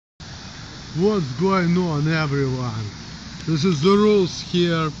what's going on, everyone. This is the rules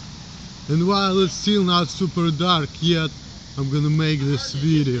here, and while it's still not super dark yet, I'm gonna make this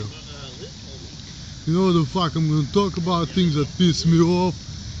video. You know the fuck, I'm gonna talk about things that piss me off,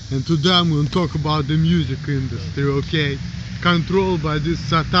 and today I'm gonna talk about the music industry, okay? Controlled by these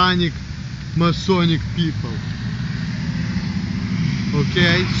satanic, Masonic people.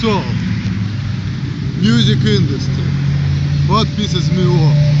 Okay, so, music industry. What pisses me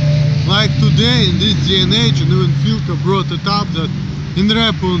off? Like today, in this day and age, and even Filka brought it up, that in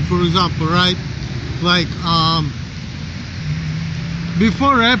rap, for example, right? Like,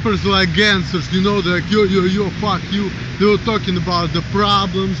 before rappers like gangsters, you know, like yo, fuck you, they were talking about the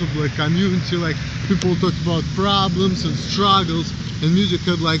problems of like community, like people talk about problems and struggles, and music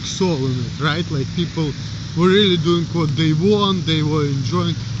had like soul in it, right? Like people were really doing what they want, they were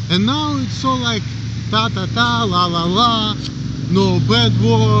enjoying, and now it's so like ta ta ta, la la la, no bad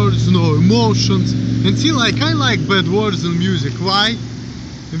words, no emotions. And see, like I like bad words in music. Why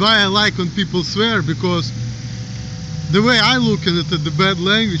I like when people swear? Because the way I look at it, the bad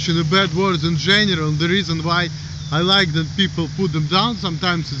language and the bad words in general, and the reason why I like that people put them down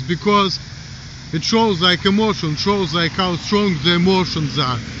sometimes is because it shows like emotion, shows like how strong the emotions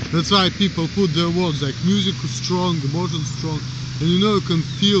are. That's why people put their words like music is strong, emotion strong, and you know, you can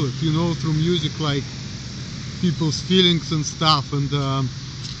feel it, you know, through music, like people's feelings and stuff. And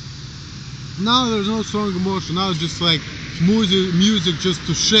now there's no strong emotion, now it's just like music just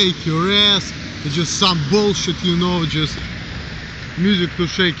to shake your ass. It's just some bullshit, you know, just music to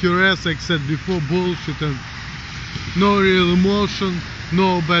shake your ass, like I said before, bullshit, and no real emotion,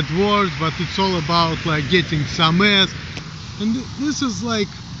 no bad words, but it's all about like getting some ass. And this is like,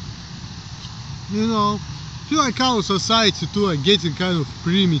 you know, I feel like our society too are getting kind of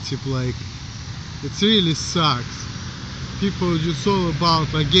primitive, like it really sucks. People are just all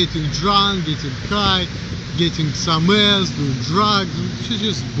about like getting drunk, getting high, getting some ass, doing drugs, and it's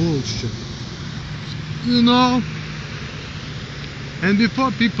just bullshit, you know. And before,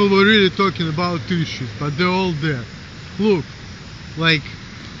 people were really talking about issues, but they're all there. Look, like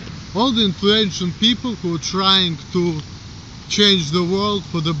all the influential people who are trying to change the world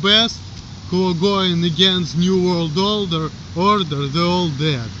for the best, who are going against New World Order, they're all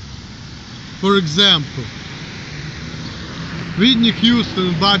dead. For example, Whitney Houston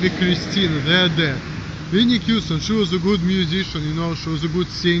and Bobby Christina, they're dead. Whitney Houston, she was a good musician, you know, she was a good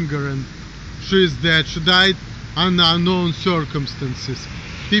singer, and she is dead. She died under unknown circumstances.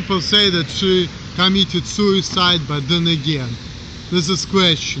 People say that she committed suicide, but then again, this is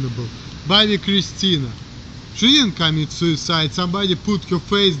questionable. Bobby Christina, she didn't commit suicide. Somebody put her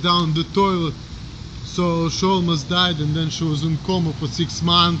face down the toilet, so she almost died, and then she was in coma for 6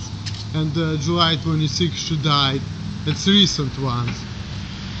 months, and July 26th she died. It's recent ones.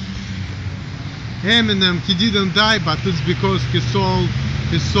 Eminem, he didn't die, but it's because he sold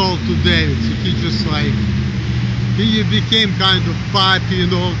his soul to David. So he just like, he became kind of puppy, you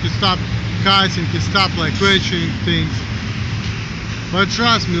know, he stopped cussing, he stopped like questioning things. But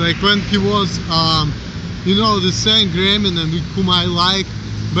trust me, like when he was, you know, the same Eminem whom I like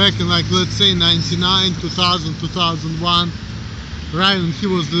back in like, let's say 99, 2000, 2001, right, and he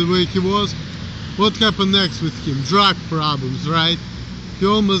was the way he was, what happened next with him? Drug problems, right? He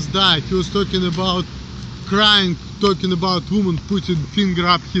almost died. He was talking about crying, talking about woman putting finger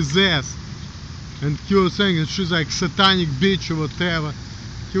up his ass, and he was saying that she's like satanic bitch or whatever.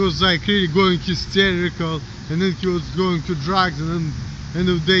 He was like really going hysterical, and then he was going to drugs, and then end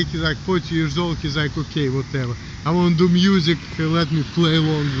of the day he's like 40 years old, he's like, okay, whatever, I want to do music, let me play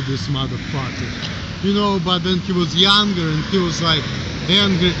along with this motherfucker, you know. But then he was younger, and he was like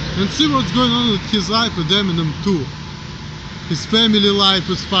angry, and see what's going on with his life with Eminem too. His family life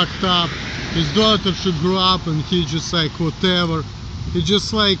is fucked up, his daughter, she grew up, and he just like whatever, he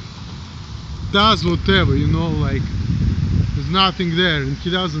just like does whatever, you know, like there's nothing there, and he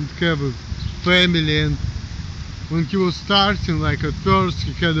doesn't have a family. And when he was starting, like at first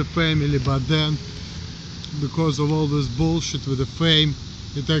he had a family, but then because of all this bullshit with the fame,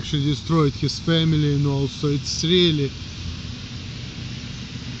 it actually destroyed his family. And also it's really,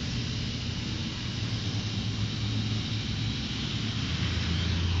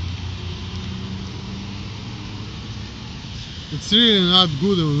 it's really not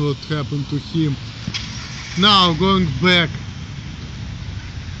good what happened to him. Now going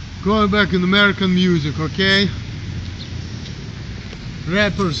back in American music, okay?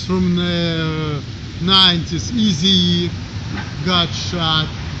 Rappers from the 90s, Eazy-e got shot,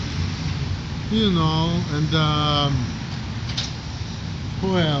 you know, and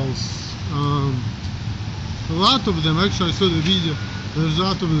who else? A lot of them, actually I saw the video, There's a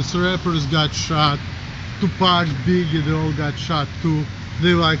lot of these rappers got shot. Tupac, Biggie, they all got shot too.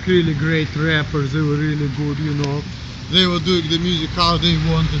 They were like really great rappers. They were really good, you know. They were doing the music how they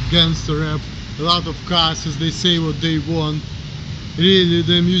wanted, gangster rap. A lot of classes, they say what they want. Really,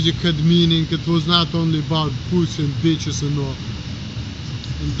 the music had meaning. It was not only about pussy and bitches and all.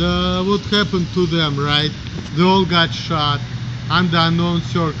 And what happened to them, right? They all got shot under unknown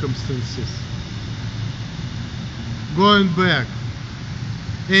circumstances. Going back,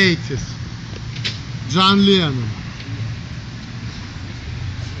 80s, John Lennon.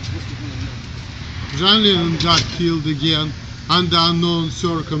 John Lennon got killed again under unknown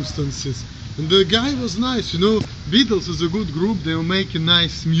circumstances. And the guy was nice, you know. Beatles is a good group, they were making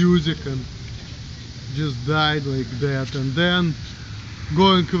nice music, and just died like that. And then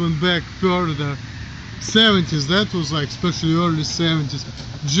going even back further, 70s, that was like especially early 70s,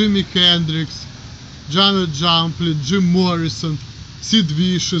 Jimi Hendrix, Janet Joplin, Jim Morrison, Sid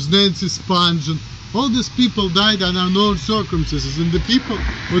Vicious, Nancy Spungen, all these people died under unknown circumstances, and the people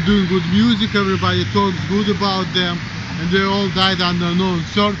were doing good music, everybody talks good about them, and they all died under unknown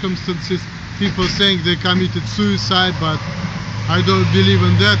circumstances. People saying they committed suicide, but I don't believe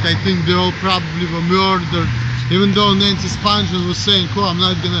in that. I think they all probably were murdered. Even though Nancy Spungen was saying, oh, I'm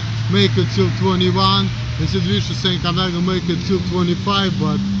not gonna make it till 21, and Sid Vicious saying, I'm not gonna make it till 25,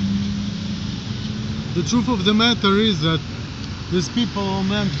 but the truth of the matter is that these people were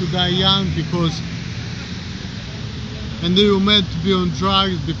meant to die young because, and they were meant to be on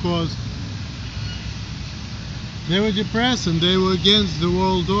drugs because they were depressed and they were against the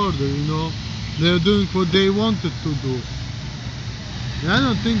world order, you know. They were doing what they wanted to do. And I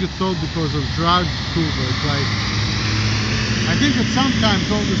don't think it's all because of drugs too, but like, I think that sometimes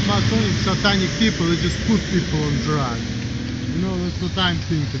all these Masonic satanic people, they just put people on drugs. You know, that's what I'm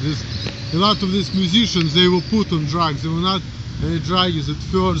thinking. A lot of these musicians, they were put on drugs. They were not any druggies at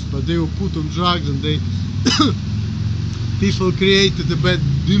first, but they were put on drugs, and they people created a bad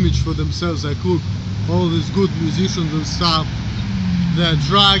image for themselves. Like, look, all these good musicians and stuff, they're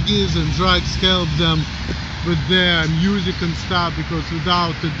druggies, and drugs help them with their music and stuff, because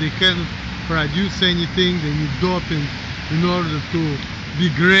without it they cannot produce anything. They need doping in order to be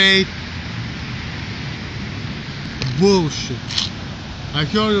great. Bullshit. I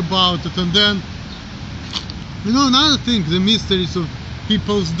heard about it. And then, you know, another thing, the mysteries of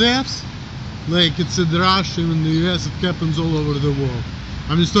people's deaths, like it's in Russia, in the US, it happens all over the world.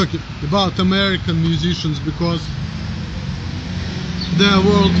 I'm just talking about American musicians because they are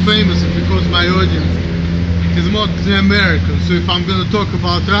world famous, and because my audience is mostly American. So if I'm gonna talk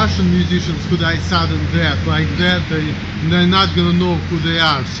about Russian musicians who die sudden death like that, they're not gonna know who they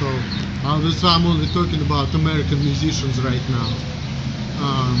are. So that's why I'm only talking about American musicians right now.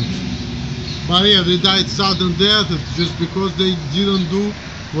 But yeah, they died sudden death just because they didn't do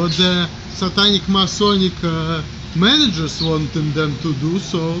what the satanic Masonic managers wanted them to do.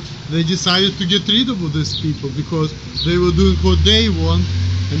 So they decided to get rid of these people because they were doing what they want,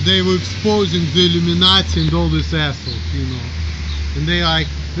 and they were exposing the Illuminati and all these assholes, you know. And they like,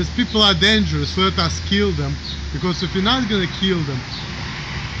 these people are dangerous, let us kill them, because if you're not gonna kill them,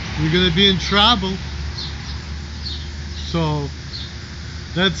 you're gonna be in trouble. So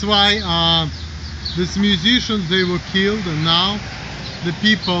that's why these musicians, they were killed, and now the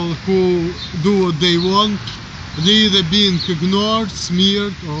people who do what they want, they're either being ignored,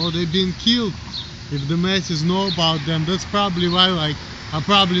 smeared, or they're being killed. If the masses know about them, that's probably why, like, I'm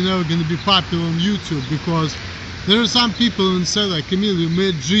probably never gonna be popular on YouTube, because there are some people who say, like, Emil, you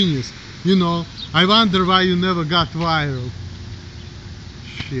made genius, you know, I wonder why you never got viral.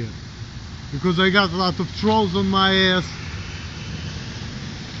 Shit. Because I got a lot of trolls on my ass,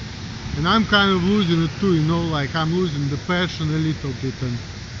 and I'm kind of losing it too, you know, like I'm losing the passion a little bit, and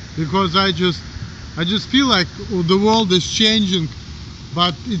because I just feel like the world is changing,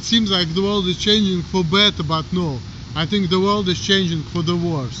 but it seems like the world is changing for better, but no, I think the world is changing for the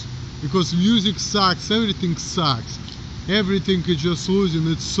worse, because music sucks, everything sucks, everything is just losing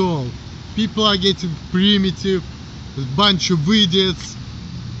its soul. People are getting primitive, a bunch of idiots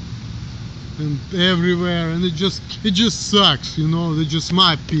and everywhere, and it just sucks, you know. It's just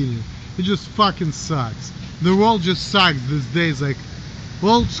my opinion. It just fucking sucks. The world just sucks these days. Like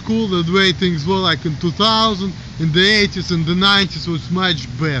old school, the way things were like in 2000, in the 80s and the 90s was much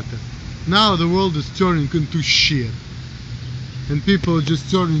better. Now the world is turning into shit, and people are just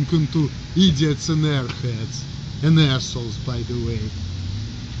turning into idiots and airheads and assholes, by the way,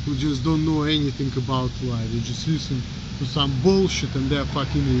 who just don't know anything about life. They just listen to some bullshit and they're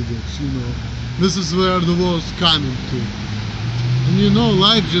fucking idiots, you know. This is where the world's coming to. And you know,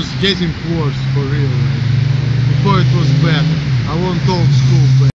 life just getting worse for real, right? Before it was better. I want old school,